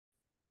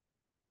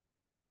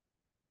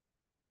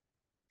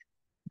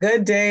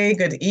Good day,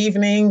 good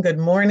evening, good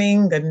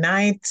morning, good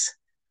night,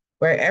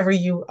 wherever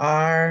you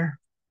are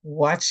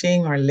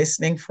watching or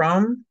listening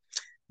from.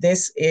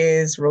 This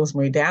is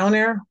Rosemary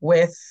Downer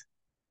with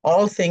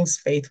All Things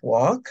Faith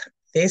Walk.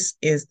 This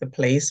is the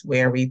place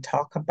where we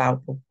talk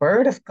about the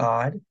Word of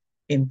God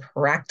in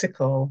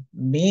practical,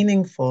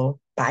 meaningful,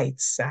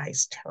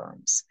 bite-sized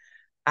terms.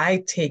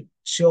 I take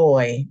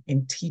joy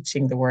in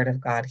teaching the Word of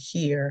God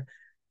here,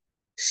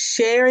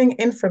 sharing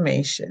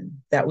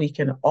information that we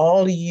can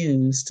all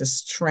use to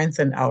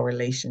strengthen our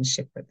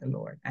relationship with the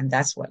Lord. And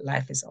that's what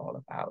life is all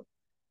about.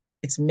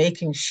 It's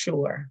making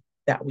sure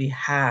that we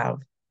have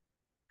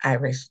a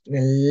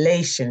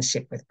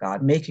relationship with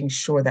God, making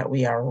sure that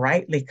we are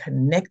rightly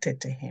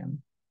connected to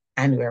Him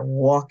and we're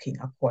walking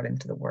according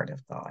to the Word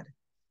of God.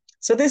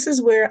 So, this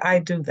is where I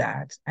do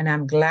that. And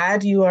I'm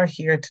glad you are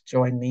here to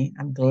join me.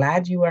 I'm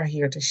glad you are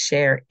here to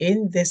share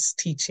in this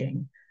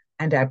teaching.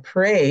 And I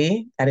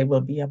pray that it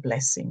will be a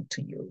blessing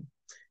to you.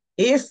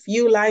 If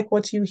you like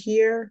what you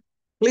hear,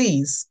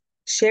 please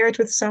share it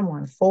with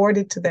someone, forward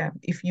it to them.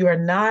 If you are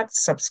not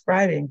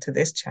subscribing to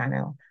this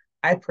channel,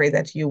 I pray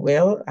that you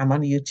will. I'm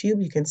on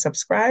YouTube. You can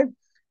subscribe,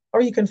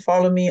 or you can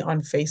follow me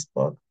on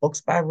Facebook,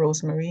 Books by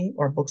Rosemary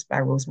or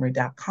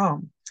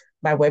booksbyrosemary.com.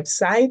 My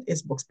website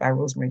is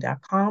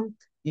booksbyrosemary.com.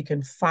 You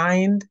can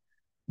find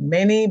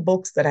many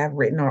books that I've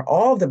written, or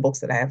all the books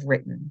that I have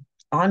written,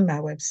 on my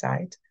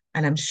website.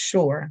 And I'm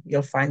sure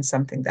you'll find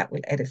something that will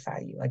edify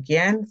you.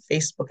 Again,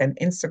 Facebook and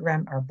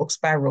Instagram are Books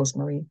by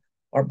Rosemary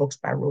or Books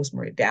by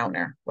Rosemary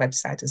Downer.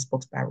 Website is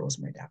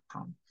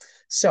booksbyrosemary.com.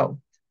 So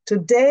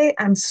today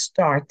I'm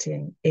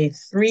starting a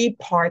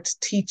 3-part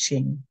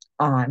teaching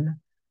on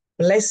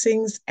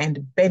blessings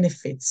and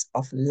benefits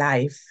of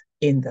life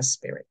in the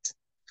Spirit.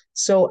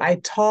 So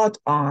I taught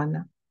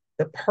on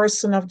the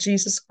person of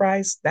Jesus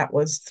Christ. That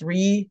was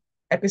 3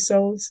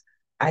 episodes.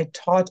 I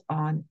taught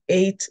on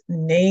 8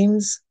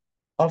 names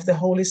of the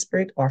Holy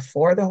Spirit or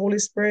for the Holy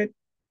Spirit.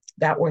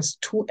 That was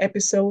 2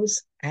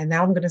 episodes. And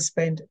now I'm going to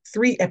spend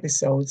 3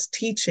 episodes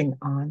teaching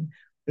on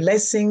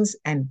blessings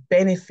and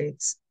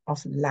benefits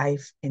of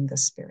life in the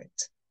Spirit.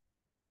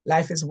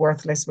 Life is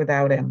worthless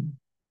without Him.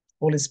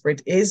 Holy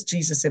Spirit is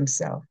Jesus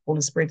Himself.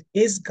 Holy Spirit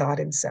is God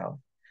Himself.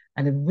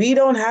 And if we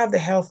don't have the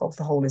help of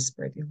the Holy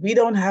Spirit, if we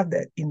don't have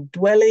the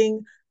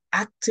indwelling,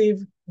 active,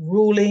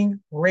 ruling,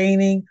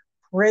 reigning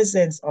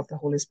presence of the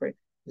Holy Spirit,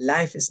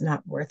 life is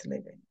not worth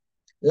living.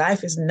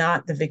 Life is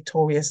not the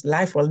victorious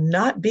life, will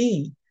not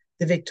be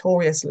the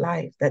victorious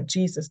life that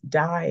Jesus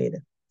died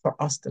for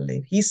us to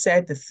live. He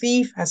said, the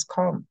thief has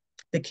come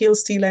to kill,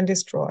 steal, and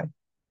destroy.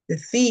 The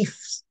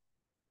thief,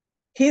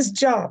 his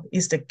job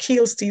is to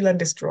kill, steal, and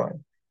destroy.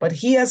 But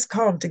He has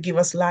come to give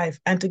us life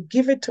and to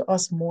give it to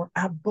us more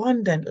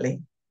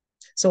abundantly.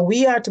 So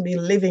we are to be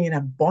living in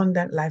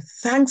abundant life.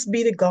 Thanks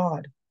be to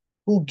God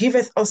who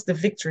giveth us the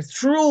victory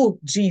through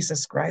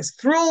Jesus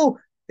Christ, through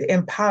the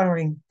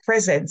empowering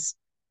presence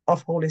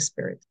of Holy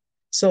Spirit.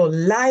 So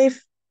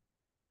life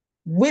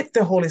with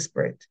the Holy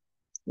Spirit,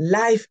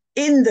 life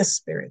in the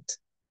Spirit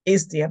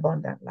is the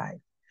abundant life.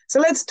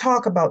 So let's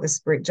talk about the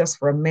Spirit just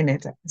for a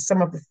minute.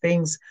 Some of the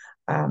things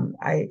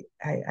I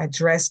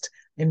addressed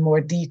in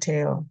more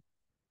detail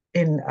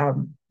in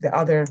the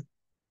other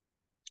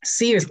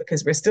series,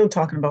 because we're still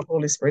talking about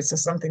Holy Spirit, so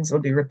some things will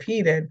be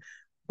repeated.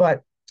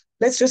 But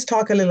let's just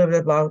talk a little bit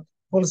about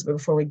Holy Spirit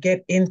before we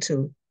get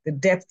into the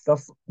depth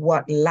of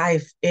what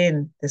life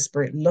in the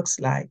Spirit looks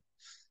like.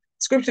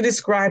 Scripture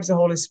describes the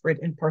Holy Spirit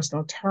in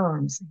personal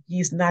terms.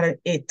 He's not an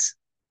it.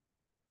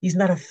 He's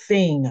not a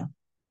thing.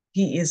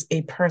 He is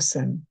a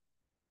person.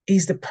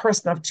 He's the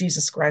person of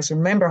Jesus Christ.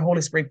 Remember,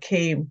 Holy Spirit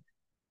came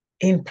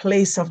in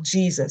place of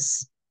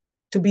Jesus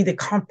to be the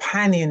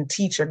companion,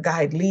 teacher,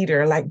 guide,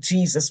 leader, like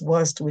Jesus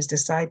was to His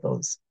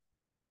disciples.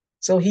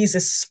 So He's the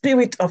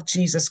Spirit of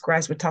Jesus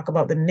Christ. We talk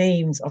about the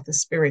names of the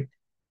Spirit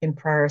in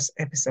prior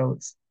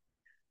episodes.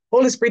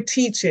 Holy Spirit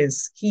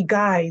teaches, He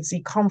guides,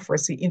 He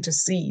comforts, He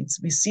intercedes.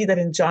 We see that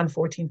in John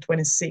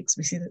 14:26.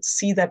 We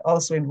see that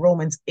also in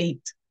Romans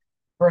 8,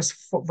 verse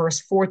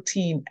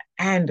 14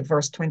 and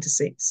verse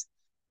 26.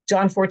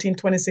 John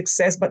 14:26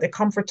 says, but the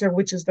Comforter,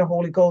 which is the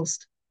Holy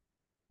Ghost,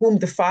 whom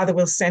the Father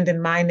will send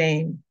in my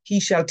name, He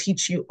shall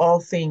teach you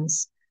all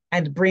things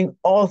and bring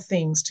all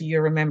things to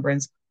your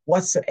remembrance,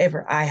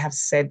 whatsoever I have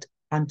said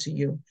unto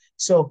you.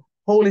 So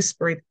Holy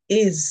Spirit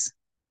is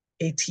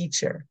a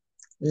teacher.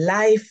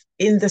 Life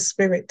in the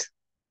Spirit.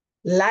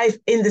 Life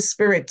in the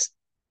Spirit.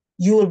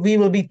 We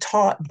will be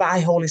taught by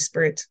Holy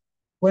Spirit.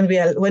 When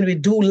we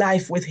do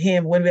life with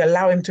Him, when we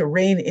allow Him to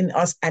reign in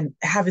us and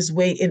have His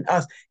way in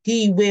us,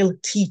 He will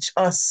teach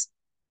us.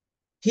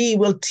 He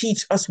will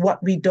teach us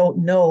what we don't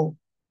know.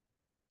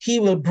 He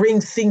will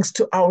bring things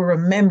to our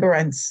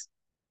remembrance.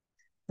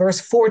 Verse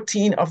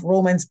 14 of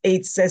Romans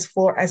 8 says,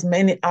 for as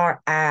many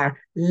are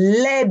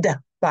led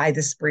by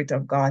the Spirit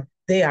of God,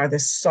 they are the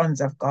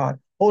sons of God.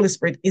 Holy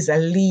Spirit is a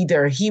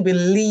leader. He will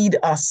lead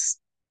us.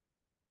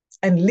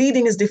 And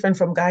leading is different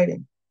from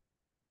guiding.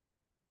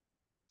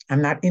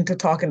 I'm not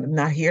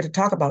here to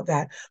talk about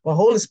that. But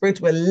Holy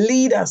Spirit will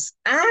lead us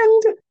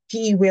and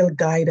He will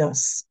guide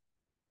us.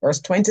 Verse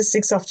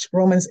 26 of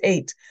Romans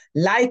 8.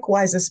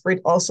 Likewise, the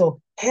Spirit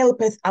also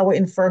helpeth our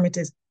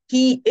infirmities.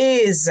 He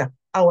is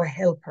our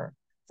helper.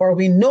 For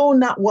we know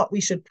not what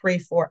we should pray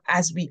for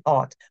as we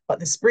ought, but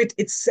the Spirit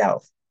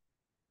itself,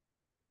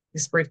 the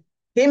Spirit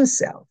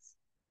himself,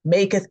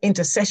 maketh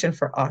intercession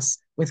for us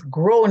with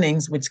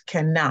groanings which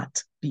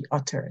cannot be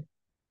uttered.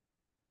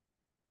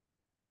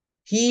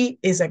 He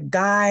is a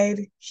guide.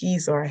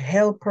 He's our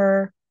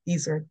helper.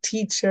 He's our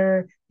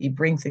teacher. He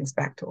brings things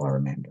back to our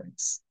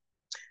remembrance.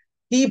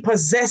 He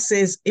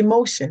possesses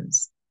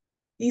emotions.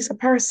 He's a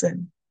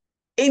person,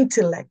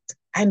 intellect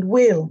and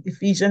will.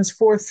 Ephesians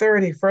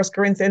 4:30, 1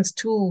 Corinthians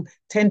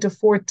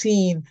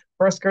 2:10-14,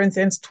 1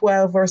 Corinthians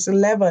 12, verse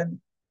 11.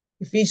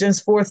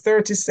 Ephesians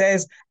 4:30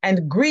 says,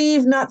 and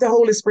grieve not the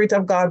Holy Spirit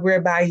of God,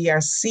 whereby ye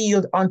are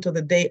sealed unto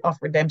the day of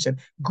redemption.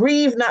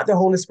 Grieve not the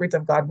Holy Spirit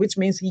of God, which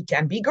means he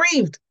can be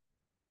grieved.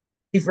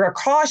 If you're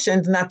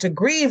cautioned not to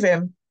grieve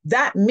him,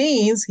 that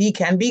means he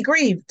can be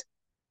grieved.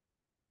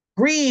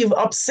 Grieve,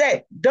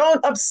 upset.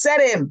 Don't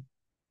upset him.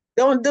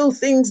 Don't do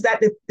things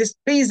that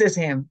displeases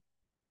him.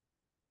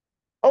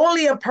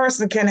 Only a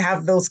person can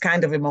have those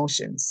kind of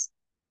emotions.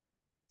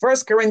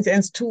 1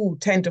 Corinthians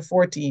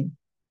 2:10-14.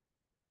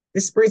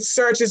 The Spirit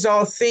searches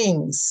all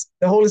things.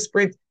 The Holy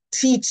Spirit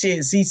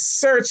teaches. He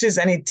searches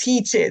and he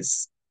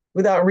teaches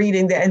without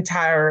reading the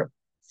entire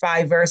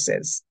 5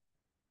 verses.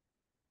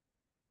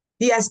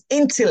 He has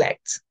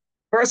intellect.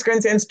 1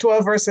 Corinthians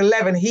 12, verse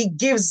 11, he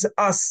gives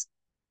us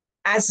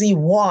as he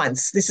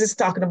wants. This is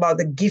talking about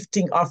the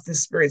gifting of the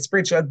Spirit,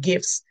 spiritual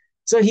gifts.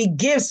 So he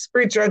gives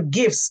spiritual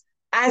gifts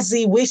as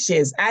he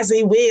wishes, as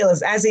he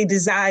wills, as he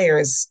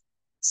desires.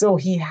 So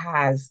he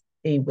has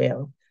a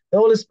will. The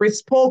Holy Spirit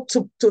spoke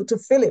to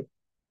Philip,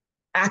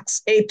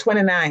 Acts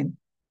 8:29.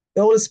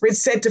 The Holy Spirit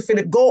said to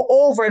Philip, go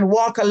over and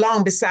walk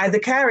along beside the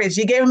carriage.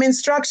 He gave him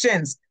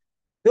instructions.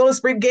 The Holy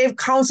Spirit gave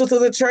counsel to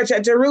the church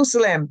at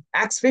Jerusalem,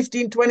 Acts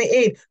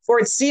 15:28. For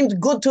it seemed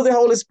good to the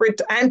Holy Spirit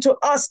and to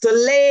us to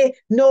lay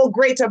no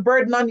greater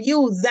burden on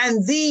you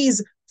than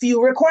these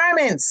few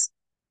requirements.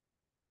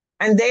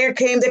 And there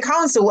came the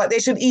counsel, what they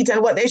should eat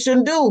and what they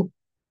shouldn't do.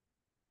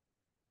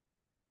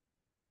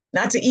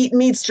 Not to eat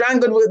meat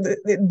strangled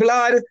with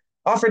blood,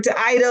 offered to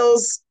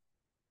idols.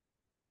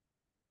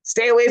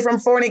 Stay away from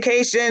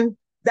fornication.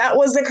 That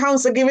was the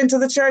counsel given to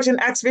the church in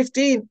Acts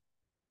 15.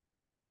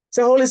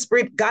 So Holy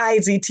Spirit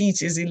guides, he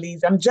teaches, he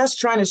leads. I'm just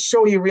trying to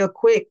show you real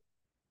quick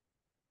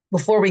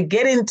before we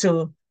get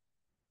into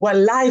what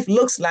life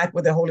looks like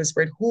with the Holy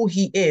Spirit, who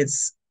he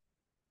is.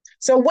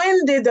 So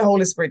when did the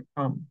Holy Spirit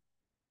come?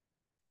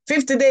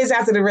 50 days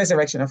after the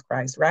resurrection of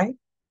Christ, right?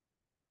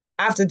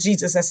 After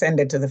Jesus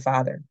ascended to the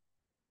Father.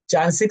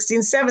 John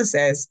 16:7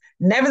 says,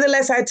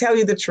 nevertheless, I tell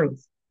you the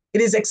truth.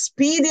 It is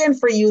expedient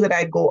for you that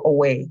I go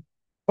away.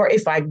 For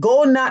if I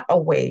go not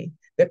away,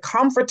 the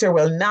Comforter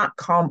will not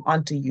come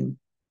unto you.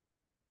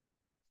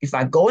 If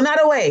I go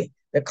not away,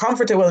 the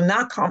Comforter will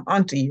not come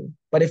unto you.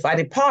 But if I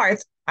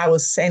depart, I will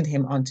send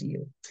him unto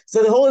you.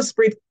 So the Holy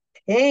Spirit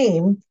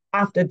came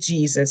after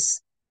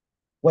Jesus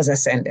was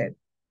ascended.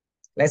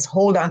 Let's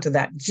hold on to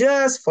that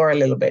just for a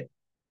little bit.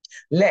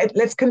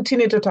 Let's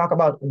continue to talk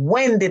about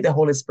when did the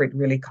Holy Spirit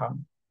really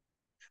come?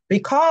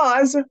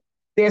 Because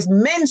there's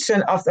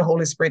mention of the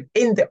Holy Spirit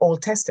in the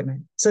Old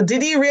Testament. So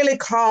did he really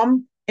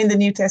come in the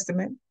New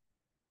Testament?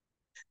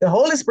 The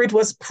Holy Spirit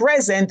was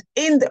present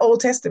in the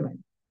Old Testament.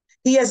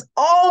 He has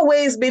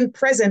always been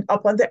present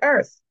upon the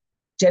earth.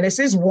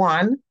 Genesis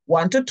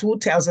 1:1-2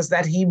 tells us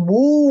that he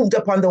moved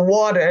upon the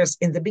waters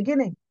in the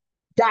beginning.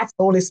 That's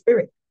the Holy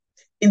Spirit.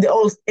 In the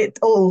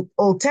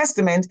Old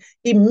Testament,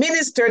 he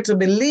ministered to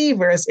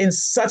believers in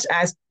such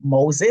as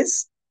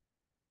Moses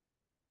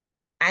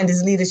and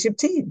his leadership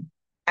team,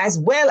 as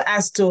well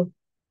as to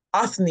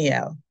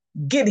Othniel,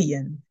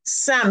 Gideon,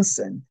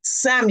 Samson,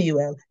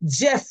 Samuel,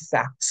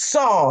 Jephthah,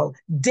 Saul,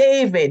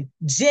 David,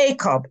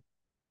 Jacob,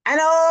 and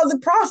all the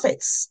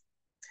prophets.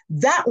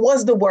 That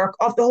was the work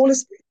of the Holy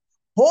Spirit.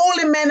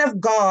 Holy men of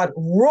God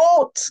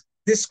wrote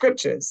the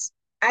scriptures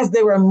as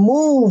they were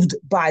moved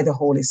by the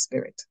Holy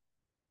Spirit.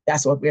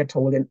 That's what we are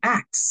told in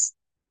Acts.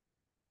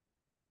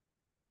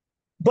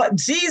 But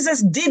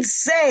Jesus did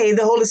say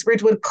the Holy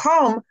Spirit would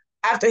come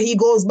after he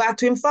goes back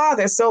to him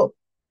Father. So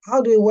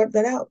how do we work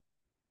that out?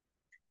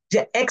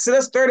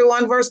 Exodus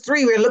 31 verse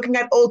 3, we're looking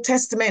at Old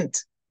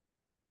Testament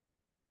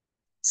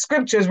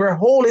scriptures where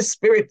Holy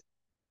Spirit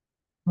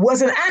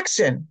was in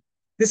action.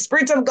 The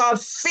Spirit of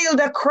God filled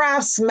a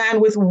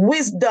craftsman with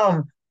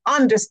wisdom,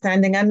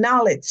 understanding, and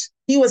knowledge.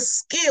 He was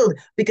skilled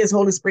because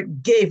Holy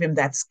Spirit gave him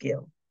that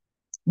skill.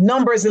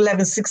 Numbers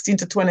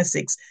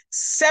 11:16-26,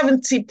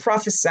 70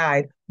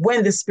 prophesied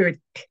when the Spirit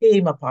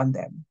came upon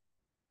them.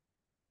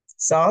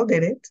 Saul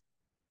did it.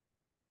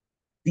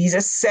 These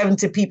are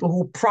 70 people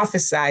who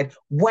prophesied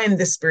when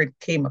the Spirit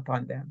came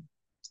upon them.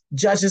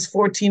 Judges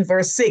 14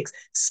 verse 6,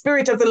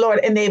 Spirit of the Lord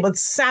enabled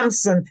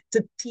Samson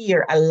to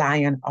tear a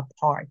lion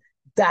apart.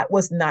 That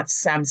was not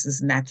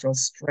Samson's natural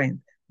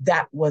strength.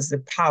 That was the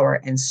power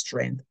and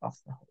strength of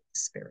the Holy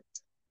Spirit.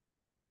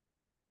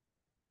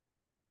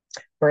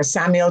 First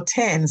Samuel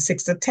 10,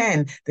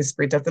 6-10, the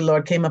Spirit of the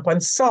Lord came upon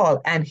Saul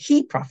and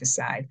he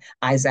prophesied.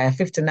 Isaiah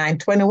 59,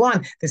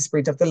 21, the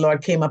Spirit of the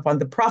Lord came upon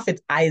the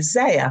prophet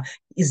Isaiah.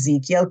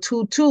 Ezekiel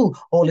 2:2,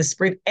 Holy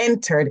Spirit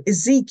entered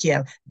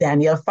Ezekiel.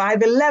 Daniel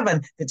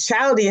 5:11, the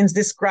Chaldeans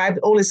described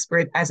Holy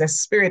Spirit as a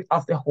spirit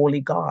of the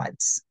holy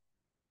gods.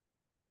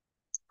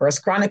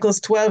 First Chronicles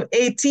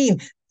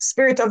 12:18,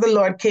 Spirit of the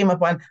Lord came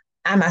upon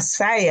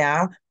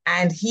Amasiah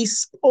and he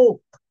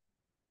spoke.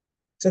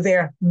 So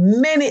there are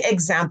many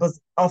examples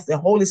of the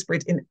Holy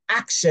Spirit in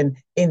action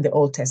in the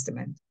Old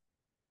Testament.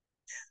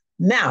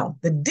 Now,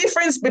 the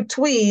difference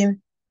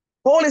between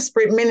Holy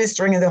Spirit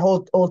ministering in the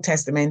whole Old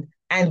Testament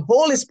and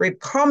Holy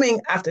Spirit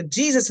coming after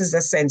Jesus'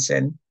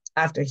 ascension,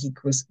 after he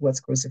was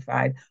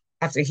crucified,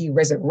 after he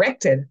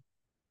resurrected,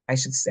 I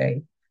should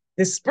say,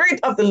 the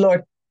Spirit of the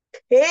Lord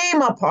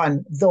came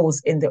upon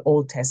those in the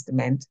Old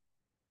Testament.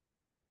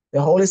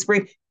 The Holy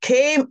Spirit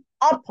came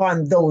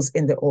upon those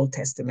in the Old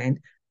Testament,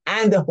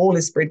 and the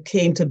Holy Spirit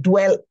came to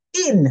dwell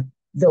in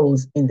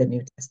those in the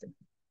New Testament.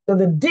 So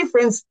the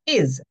difference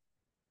is,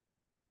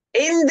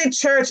 in the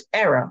church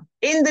era,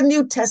 in the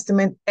New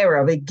Testament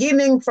era,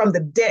 beginning from the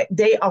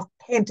day of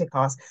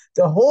Pentecost,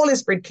 the Holy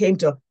Spirit came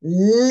to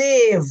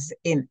live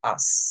in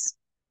us.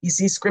 You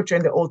see scripture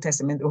in the Old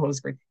Testament, the Holy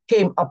Spirit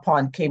came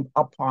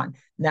upon.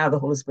 Now the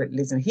Holy Spirit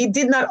lives in. He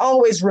did not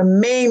always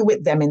remain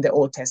with them in the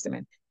Old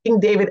Testament. King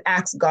David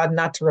asked God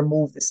not to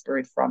remove the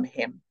Spirit from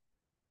him.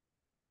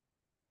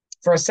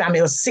 1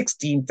 Samuel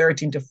 16,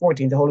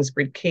 13-14, the Holy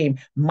Spirit came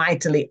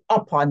mightily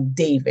upon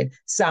David.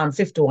 Psalm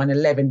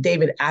 51:11,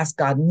 David asked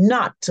God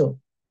not to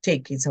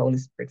take his Holy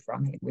Spirit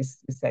from him. We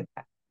said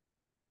that.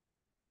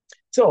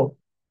 So,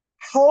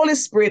 Holy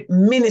Spirit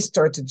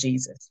ministered to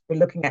Jesus. We're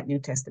looking at New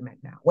Testament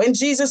now. When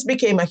Jesus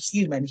became a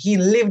human, he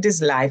lived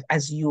his life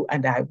as you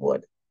and I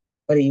would,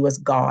 but he was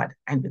God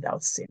and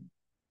without sin.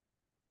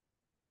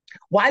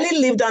 While he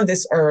lived on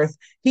this earth,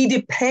 he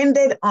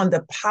depended on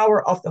the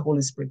power of the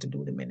Holy Spirit to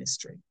do the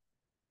ministry.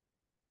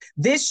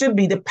 This should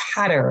be the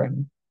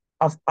pattern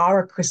of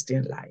our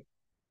Christian life.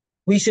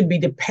 We should be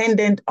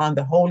dependent on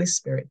the Holy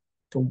Spirit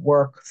to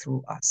work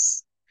through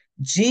us.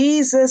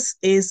 Jesus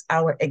is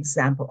our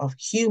example of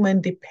human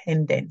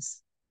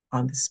dependence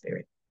on the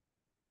Spirit.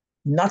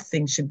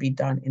 Nothing should be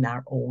done in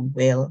our own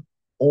will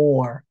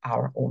or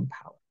our own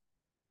power.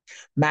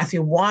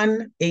 Matthew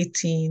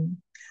 1:18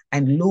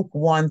 and Luke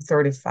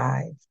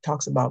 1:35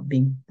 talks about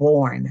being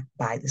born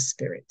by the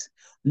Spirit.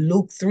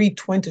 Luke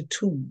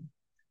 3:22,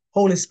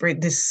 Holy Spirit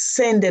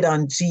descended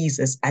on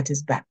Jesus at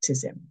his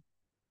baptism.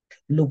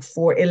 Luke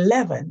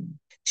 4:11,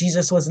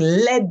 Jesus was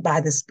led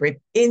by the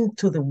Spirit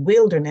into the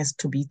wilderness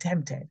to be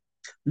tempted.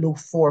 Luke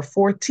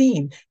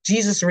 4:14,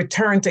 Jesus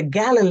returned to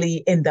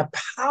Galilee in the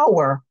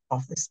power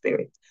of the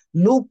Spirit.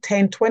 Luke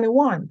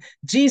 10:21,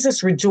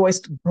 Jesus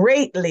rejoiced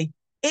greatly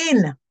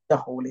in the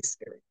Holy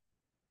Spirit.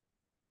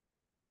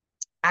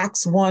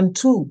 Acts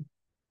 1:2,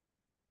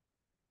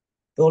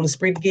 the Holy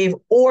Spirit gave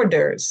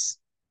orders.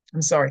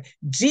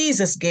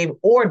 Jesus gave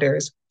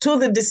orders to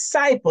the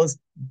disciples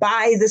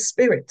by the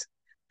Spirit.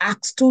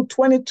 Acts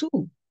 2:22,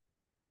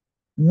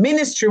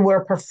 ministry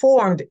were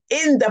performed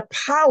in the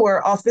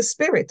power of the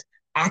Spirit.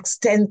 Acts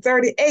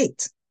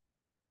 10:38,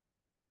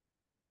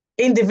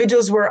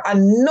 individuals were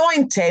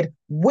anointed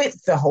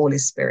with the Holy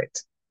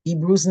Spirit.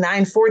 Hebrews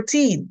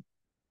 9:14.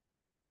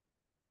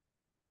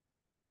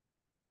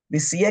 We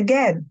see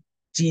again,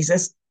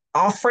 Jesus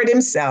offered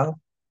himself,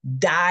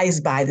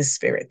 dies by the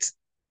Spirit.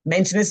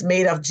 Mention is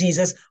made of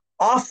Jesus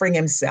offering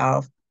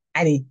himself,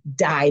 and he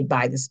died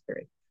by the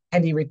Spirit.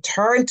 And he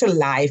returned to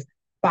life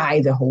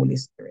by the Holy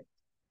Spirit.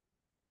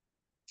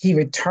 He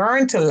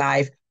returned to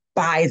life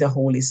by the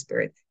Holy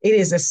Spirit. It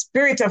is the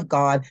Spirit of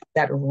God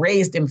that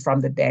raised him from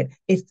the dead.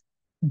 It's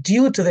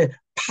due to the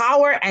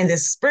power and the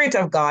Spirit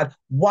of God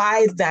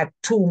why that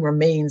tomb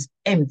remains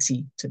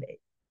empty today.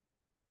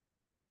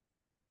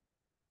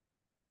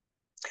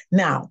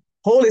 Now,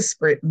 Holy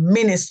Spirit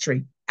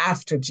ministry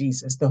after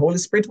Jesus. The Holy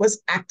Spirit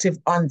was active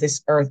on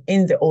this earth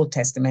in the Old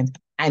Testament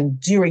and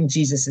during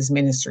Jesus's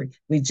ministry.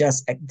 We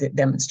just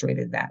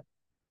demonstrated that.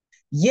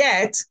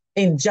 Yet,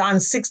 in John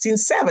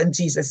 16:7,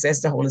 Jesus says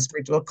the Holy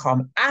Spirit will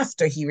come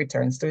after he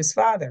returns to his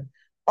Father.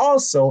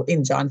 Also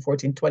in John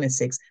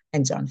 14:26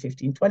 and John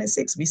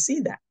 15:26, we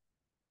see that.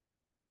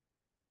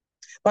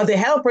 But the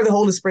Helper, the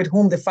Holy Spirit,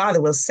 whom the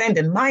Father will send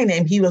in my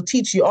name, he will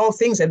teach you all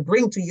things and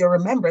bring to your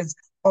remembrance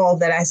all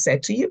that I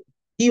said to you.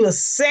 He will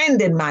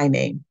send in my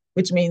name,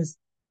 which means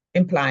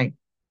implying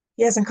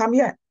he hasn't come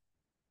yet.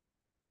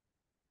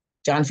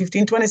 John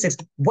 15:26,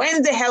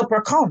 when the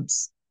Helper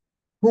comes,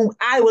 whom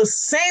I will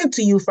send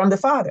to you from the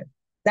Father,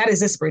 that is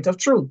the Spirit of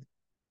truth,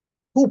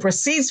 who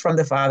proceeds from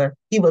the Father,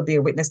 he will be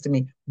a witness to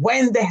me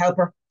when the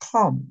Helper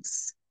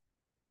comes.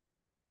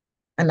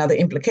 Another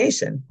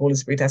implication, Holy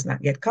Spirit has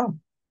not yet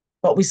come.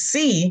 But we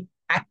see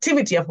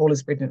activity of Holy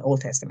Spirit in the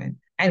Old Testament,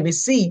 and we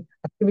see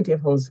activity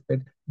of Holy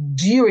Spirit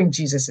during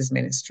Jesus's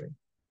ministry.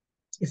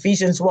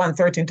 Ephesians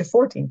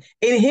 1:13-14.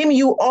 In him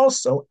you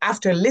also,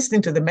 after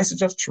listening to the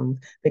message of truth,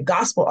 the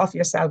gospel of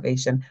your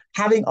salvation,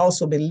 having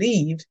also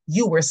believed,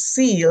 you were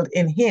sealed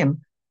in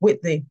him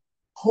with the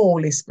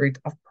Holy Spirit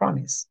of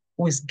promise,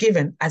 who is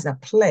given as a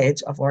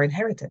pledge of our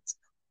inheritance.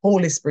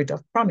 Holy Spirit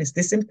of promise.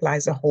 This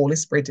implies the Holy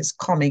Spirit is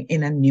coming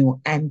in a new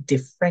and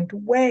different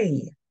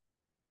way.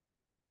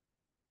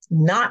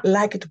 Not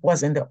like it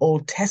was in the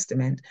Old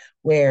Testament,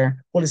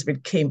 where Holy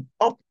Spirit came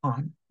up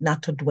on,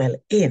 not to dwell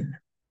in.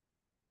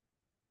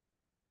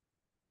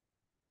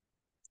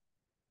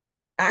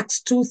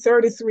 Acts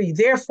 2:33,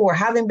 therefore,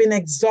 having been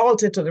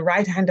exalted to the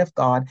right hand of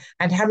God,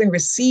 and having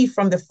received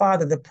from the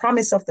Father the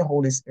promise of the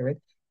Holy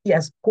Spirit, he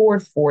has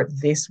poured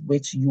forth this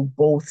which you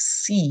both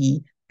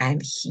see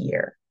and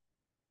hear.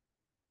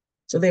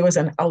 So there was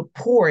an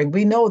outpouring,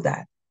 we know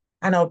that,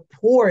 an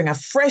outpouring, a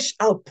fresh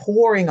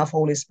outpouring of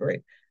Holy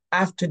Spirit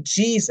after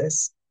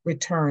Jesus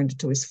returned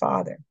to his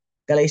Father.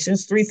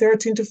 Galatians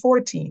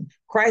 3:13-14,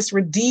 Christ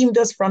redeemed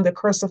us from the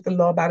curse of the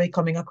law by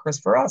becoming a curse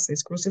for us,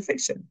 his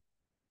crucifixion.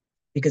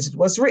 Because it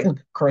was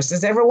written, cursed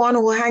is everyone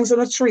who hangs on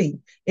a tree,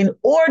 in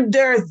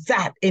order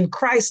that in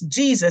Christ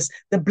Jesus,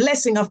 the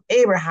blessing of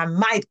Abraham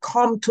might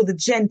come to the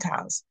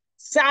Gentiles.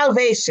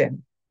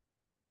 Salvation,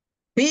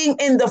 being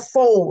in the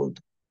fold,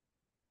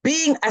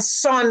 being a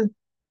son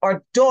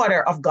or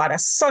daughter of God, a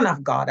son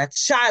of God, a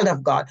child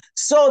of God,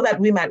 so that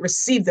we might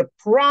receive the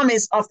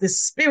promise of the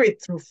Spirit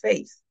through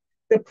faith.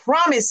 The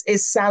promise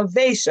is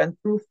salvation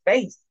through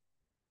faith.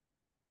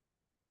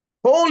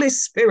 Holy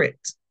Spirit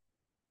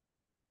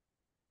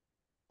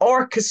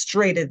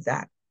orchestrated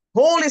that.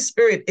 Holy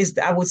Spirit is,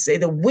 I would say,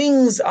 the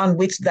wings on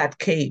which that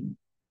came,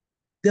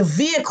 the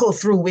vehicle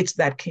through which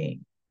that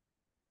came.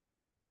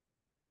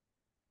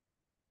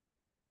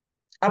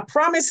 A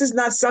promise is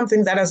not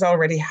something that has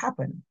already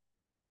happened,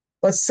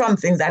 but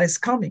something that is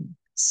coming,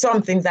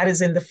 something that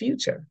is in the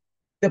future.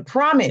 The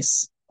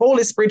promise,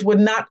 Holy Spirit would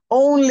not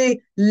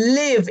only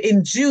live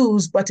in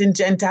Jews, but in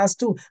Gentiles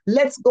too.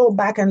 Let's go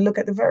back and look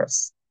at the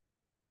verse.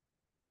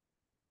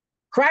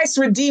 Christ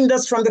redeemed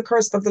us from the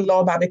curse of the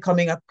law by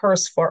becoming a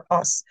curse for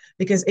us,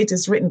 because it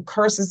is written,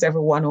 curses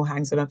everyone who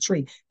hangs on a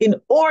tree, in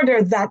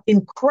order that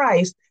in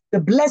Christ, the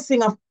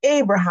blessing of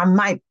Abraham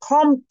might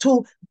come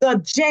to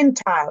the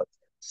Gentiles,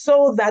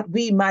 so that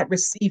we might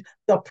receive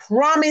the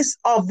promise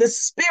of the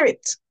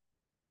Spirit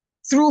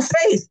through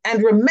faith.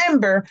 And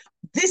remember,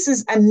 this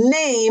is a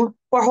name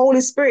for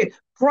Holy Spirit,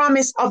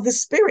 promise of the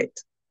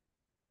Spirit.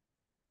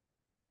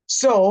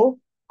 So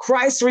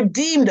Christ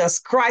redeemed us.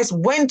 Christ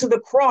went to the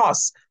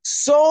cross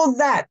so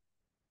that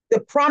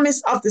the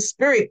promise of the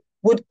Spirit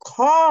would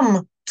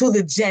come to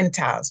the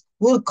Gentiles,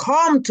 will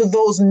come to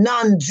those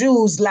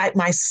non-Jews like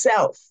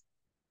myself,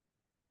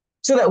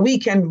 so that we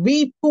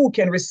too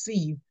can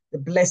receive the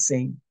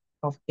blessing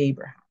of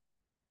Abraham.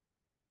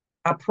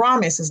 A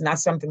promise is not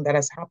something that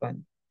has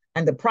happened.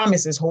 And the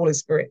promise is Holy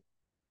Spirit,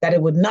 that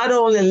it would not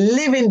only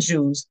live in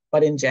Jews,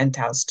 but in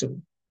Gentiles too.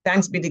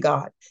 Thanks be to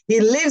God. He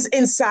lives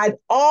inside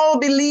all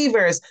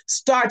believers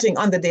starting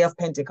on the day of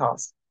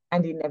Pentecost,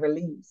 and he never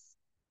leaves.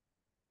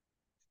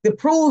 The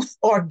proof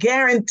or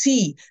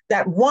guarantee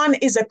that one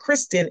is a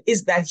Christian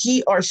is that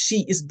he or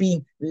she is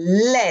being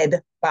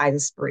led by the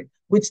Spirit,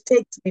 which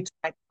takes me to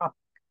my topic,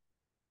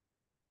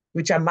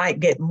 which I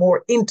might get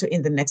more into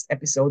in the next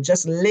episode,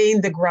 just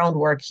laying the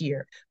groundwork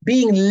here.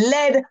 Being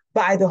led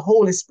by the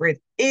Holy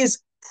Spirit is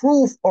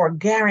proof or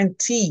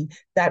guarantee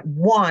that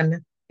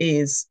one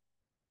is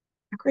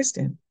a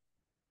Christian.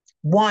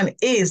 One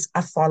is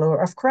a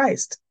follower of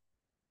Christ.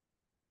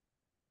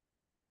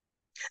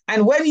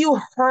 And when you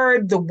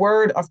heard the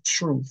word of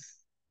truth,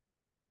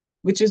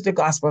 which is the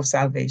gospel of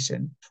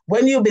salvation,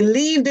 when you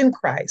believed in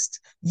Christ,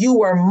 you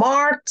were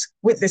marked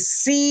with the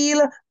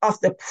seal of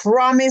the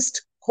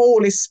promised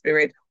Holy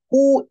Spirit,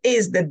 who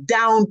is the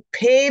down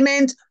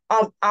payment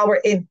of our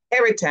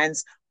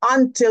inheritance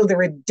until the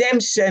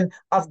redemption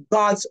of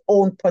God's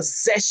own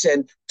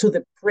possession to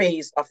the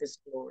praise of his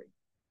glory.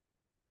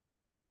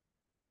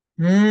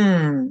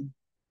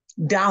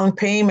 Down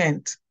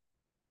payment.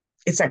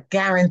 It's a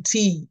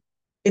guarantee.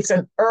 It's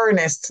an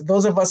earnest.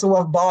 Those of us who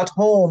have bought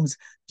homes,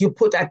 you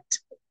put that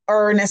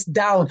earnest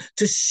down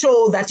to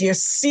show that you're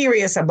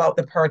serious about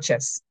the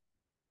purchase.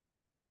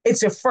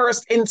 It's your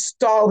first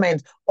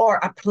installment or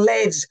a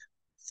pledge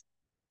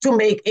to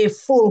make a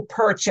full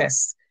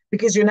purchase,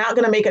 because you're not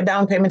going to make a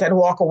down payment and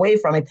walk away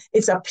from it.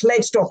 It's a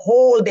pledge to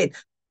hold it,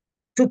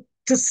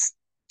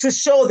 to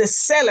show the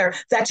seller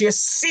that you're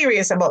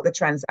serious about the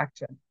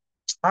transaction.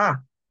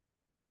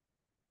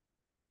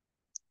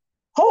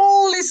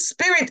 Holy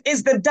Spirit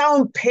is the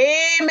down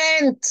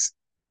payment.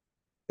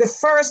 The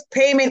first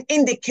payment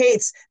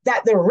indicates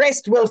that the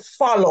rest will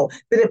follow.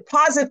 The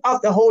deposit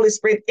of the Holy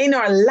Spirit in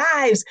our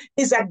lives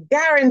is a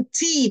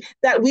guarantee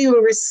that we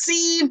will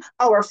receive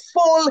our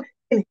full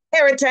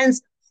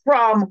inheritance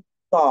from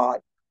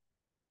God.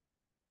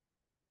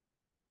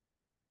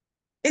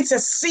 It's a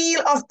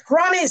seal of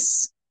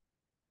promise.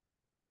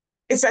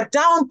 It's a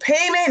down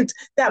payment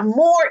that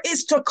more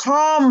is to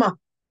come.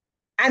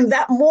 And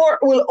that more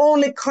will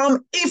only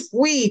come if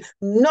we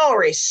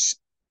nourish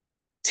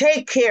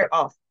take care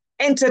of,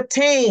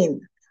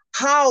 entertain,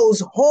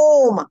 house,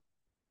 home,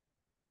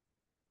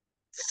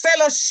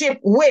 fellowship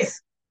with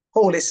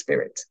Holy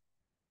Spirit.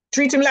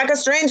 Treat him like a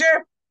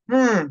stranger?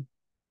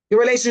 Your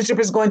relationship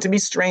is going to be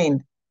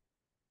strained.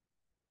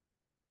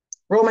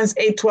 Romans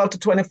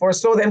 8:12-24.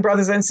 So then,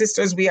 brothers and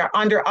sisters, we are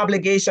under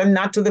obligation,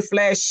 not to the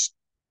flesh.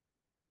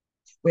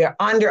 We are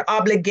under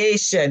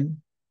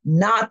obligation,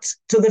 not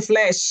to the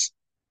flesh,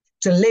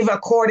 to live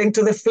according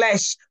to the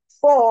flesh.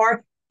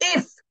 For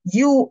if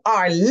you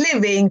are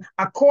living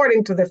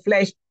according to the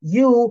flesh,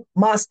 you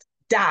must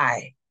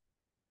die.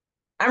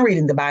 I'm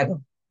reading the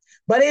Bible.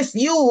 But if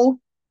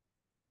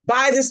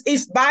by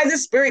the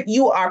Spirit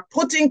you are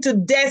putting to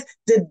death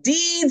the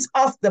deeds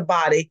of the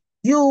body,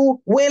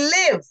 you will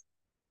live.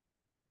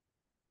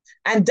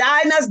 And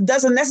die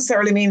doesn't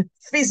necessarily mean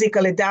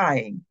physically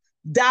dying.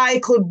 Die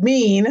could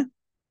mean,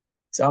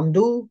 some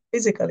do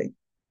physically,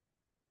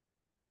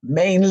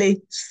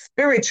 mainly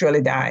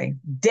spiritually dying,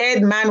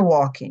 dead man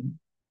walking.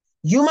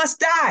 You must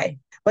die.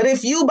 But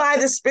if by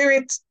the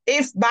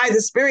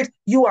Spirit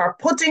you are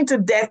putting to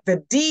death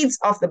the deeds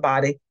of the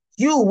body,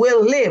 you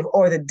will live,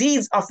 or the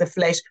deeds of the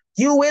flesh,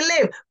 you will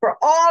live. For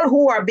all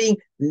who are being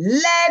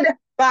led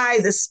by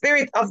the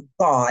Spirit of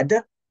God,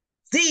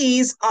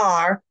 these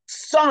are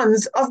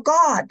sons of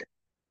God.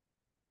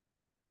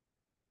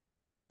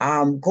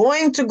 I'm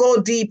going to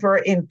go deeper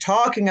in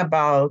talking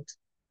about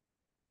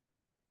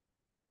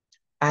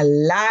a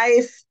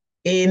life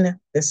in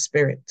the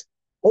Spirit,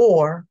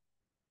 or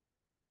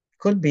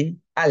could be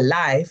a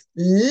life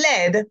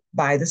led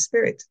by the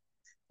Spirit.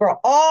 For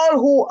all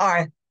who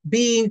are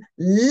being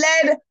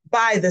led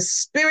by the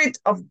Spirit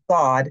of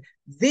God,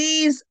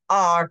 these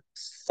are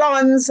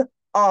sons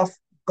of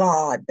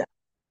God.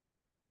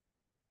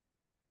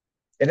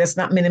 Let us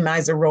not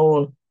minimize the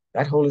role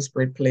that Holy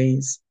Spirit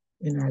plays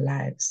in our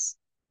lives.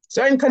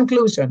 So in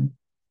conclusion,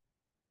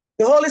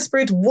 the Holy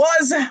Spirit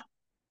was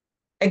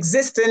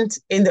existent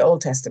in the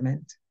Old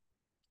Testament.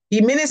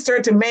 He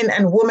ministered to men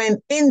and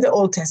women in the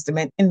Old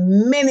Testament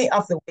in many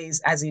of the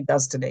ways as he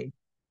does today.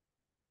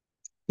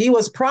 He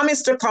was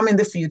promised to come in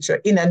the future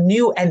in a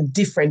new and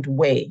different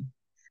way,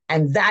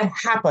 and that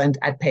happened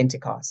at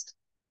Pentecost.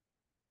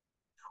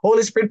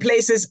 Holy Spirit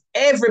places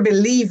every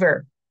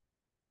believer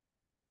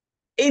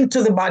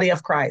into the body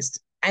of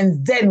Christ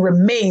and then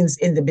remains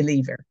in the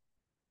believer.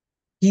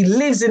 He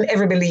lives in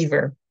every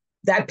believer.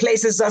 That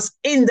places us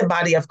in the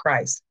body of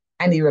Christ,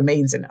 and he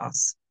remains in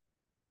us.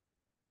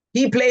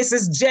 He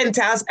places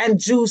Gentiles and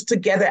Jews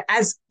together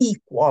as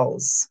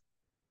equals.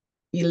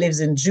 He lives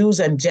in Jews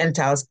and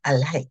Gentiles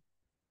alike.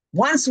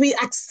 Once we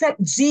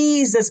accept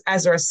Jesus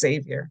as our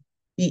Savior,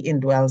 he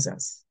indwells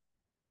us.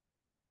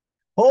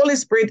 Holy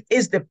Spirit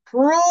is the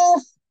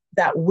proof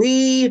that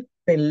we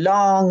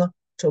belong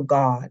to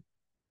God.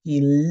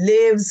 He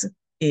lives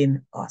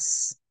in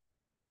us.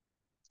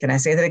 Can I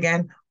say that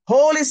again?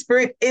 Holy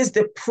Spirit is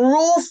the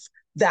proof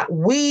that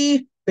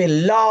we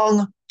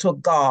belong to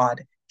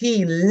God.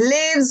 He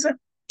lives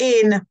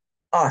in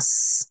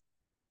us.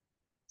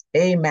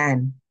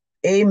 Amen.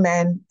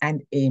 Amen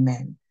and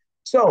amen.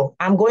 So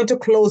I'm going to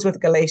close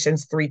with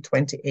Galatians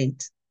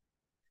 3:28.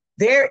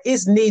 There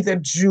is neither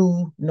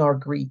Jew nor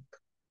Greek.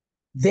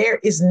 There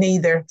is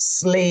neither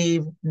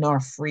slave nor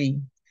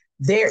free.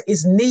 There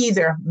is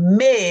neither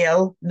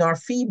male nor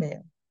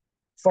female.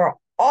 For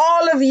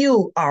all of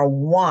you are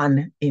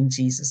one in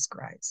Jesus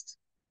Christ.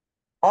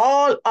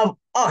 All of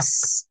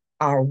us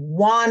are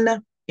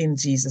one in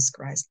Jesus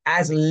Christ.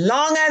 As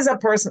long as a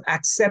person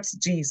accepts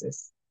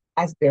Jesus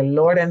as their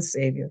Lord and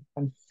Savior,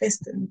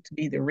 confess him to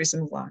be the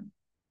risen one,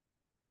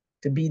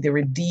 to be the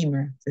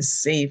Redeemer, the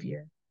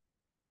Savior,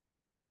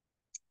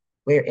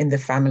 we're in the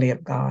family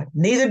of God.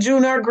 Neither Jew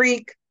nor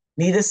Greek,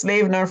 neither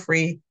slave nor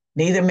free,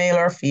 neither male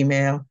or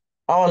female.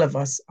 All of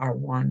us are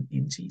one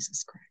in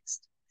Jesus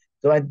Christ.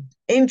 So an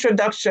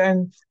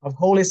introduction of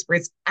Holy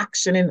Spirit's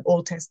action in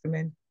Old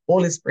Testament,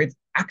 Holy Spirit's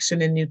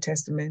action in New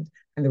Testament,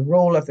 and the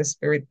role of the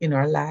Spirit in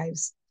our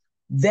lives.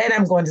 Then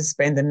I'm going to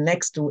spend the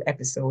next 2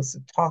 episodes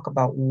to talk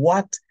about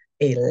what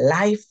a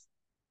life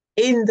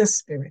in the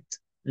Spirit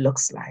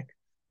looks like.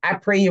 I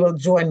pray you will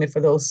join me for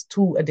those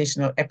 2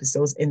 additional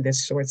episodes in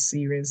this short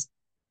series.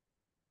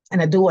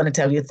 And I do want to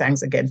tell you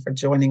thanks again for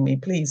joining me.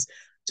 Please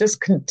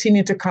just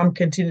continue to come,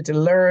 continue to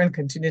learn,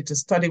 continue to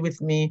study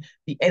with me,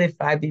 be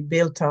edified, be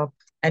built up,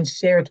 and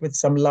share it with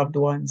some loved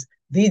ones.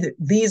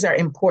 These are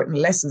important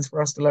lessons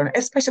for us to learn,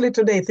 especially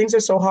today. Things are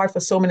so hard for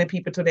so many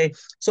people today.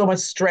 So much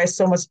stress,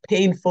 so much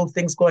painful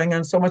things going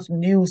on, so much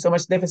news, so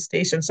much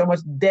devastation, so much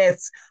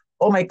deaths.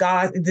 Oh my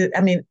God.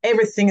 I mean,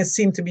 everything has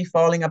seemed to be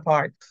falling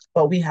apart,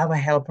 but we have a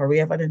helper. We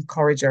have an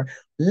encourager.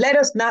 Let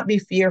us not be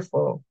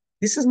fearful.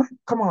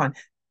 Come on.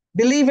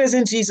 Believers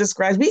in Jesus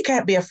Christ, we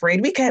can't be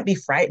afraid. We can't be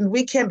frightened.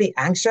 We can't be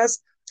anxious.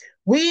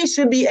 We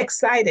should be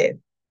excited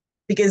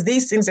because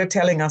these things are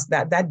telling us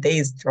that that day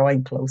is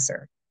drawing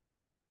closer.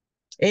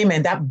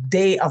 Amen. That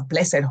day of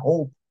blessed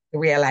hope, the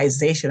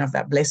realization of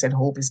that blessed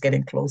hope is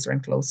getting closer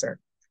and closer.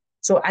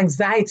 So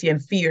anxiety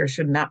and fear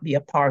should not be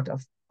a part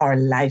of our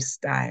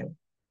lifestyle.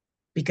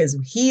 Because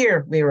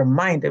here we're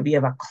reminded we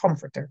have a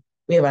comforter,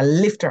 we have a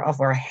lifter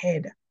of our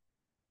head,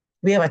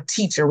 we have a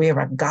teacher, we have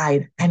a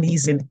guide, and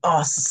he's in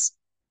us.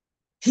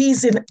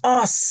 He's in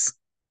us.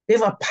 We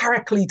have a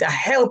paraclete, a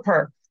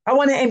helper. I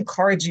want to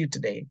encourage you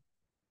today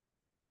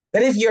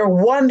that if you're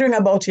wondering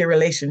about your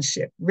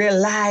relationship,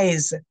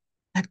 realize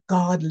that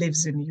God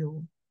lives in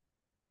you.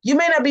 You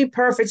may not be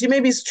perfect. You may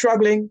be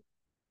struggling.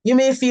 You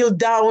may feel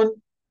down.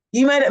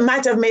 You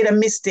might have made a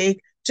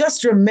mistake.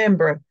 Just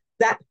remember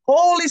that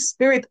Holy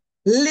Spirit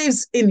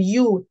lives in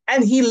you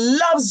and he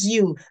loves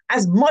you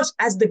as much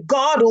as the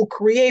God who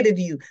created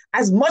you,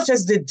 as much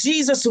as the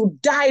Jesus who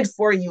died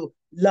for you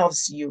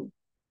loves you.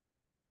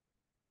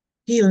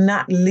 He'll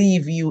not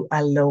leave you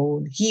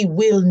alone. He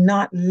will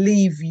not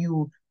leave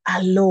you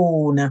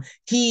alone.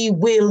 He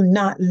will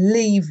not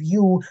leave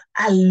you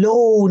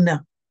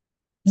alone.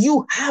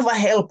 You have a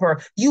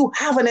helper. You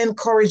have an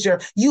encourager.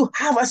 You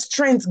have a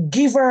strength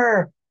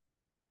giver.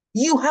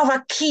 You have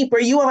a keeper.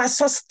 You have a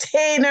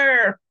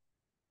sustainer.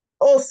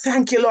 Oh,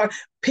 thank you, Lord.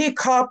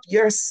 Pick up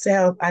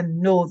yourself and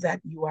know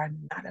that you are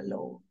not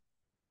alone.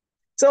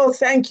 So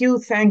thank you,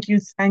 thank you,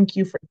 thank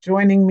you for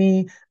joining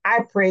me.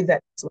 I pray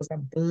that this was a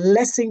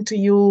blessing to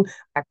you.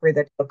 I pray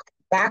that you'll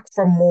come back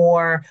for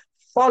more.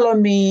 Follow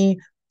me,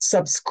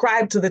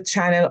 subscribe to the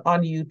channel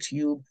on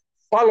YouTube.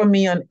 Follow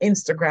me on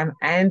Instagram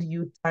and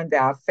YouTube and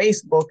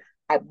Facebook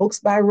at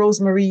Books by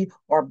Rosemary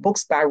or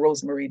Books by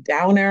Rosemary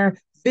Downer.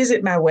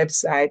 Visit my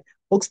website,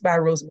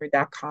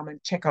 booksbyrosemary.com,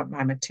 and check out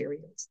my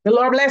materials. The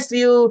Lord bless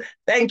you.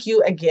 Thank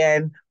you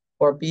again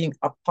for being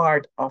a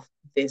part of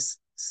this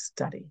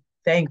study.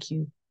 Thank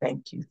you,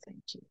 thank you,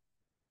 thank you.